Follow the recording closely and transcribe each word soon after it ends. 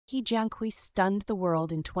He Jiankui stunned the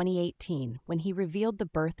world in 2018 when he revealed the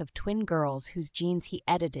birth of twin girls whose genes he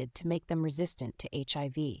edited to make them resistant to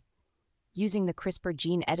HIV. Using the CRISPR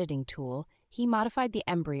gene editing tool, he modified the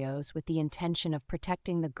embryos with the intention of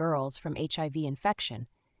protecting the girls from HIV infection,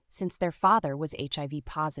 since their father was HIV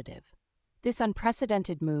positive. This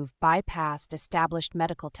unprecedented move bypassed established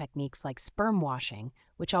medical techniques like sperm washing,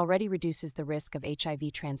 which already reduces the risk of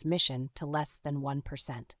HIV transmission to less than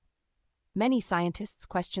 1%. Many scientists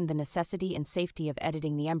questioned the necessity and safety of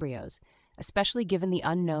editing the embryos, especially given the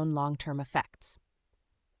unknown long-term effects.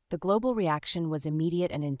 The global reaction was immediate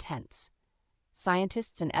and intense.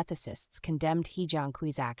 Scientists and ethicists condemned He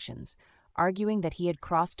Jiankui's actions, arguing that he had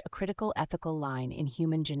crossed a critical ethical line in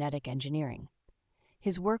human genetic engineering.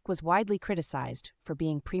 His work was widely criticized for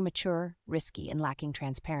being premature, risky, and lacking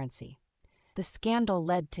transparency. The scandal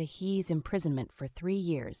led to He's imprisonment for 3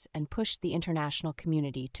 years and pushed the international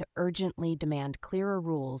community to urgently demand clearer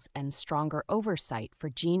rules and stronger oversight for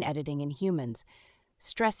gene editing in humans,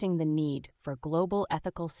 stressing the need for global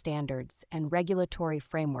ethical standards and regulatory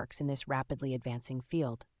frameworks in this rapidly advancing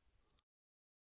field.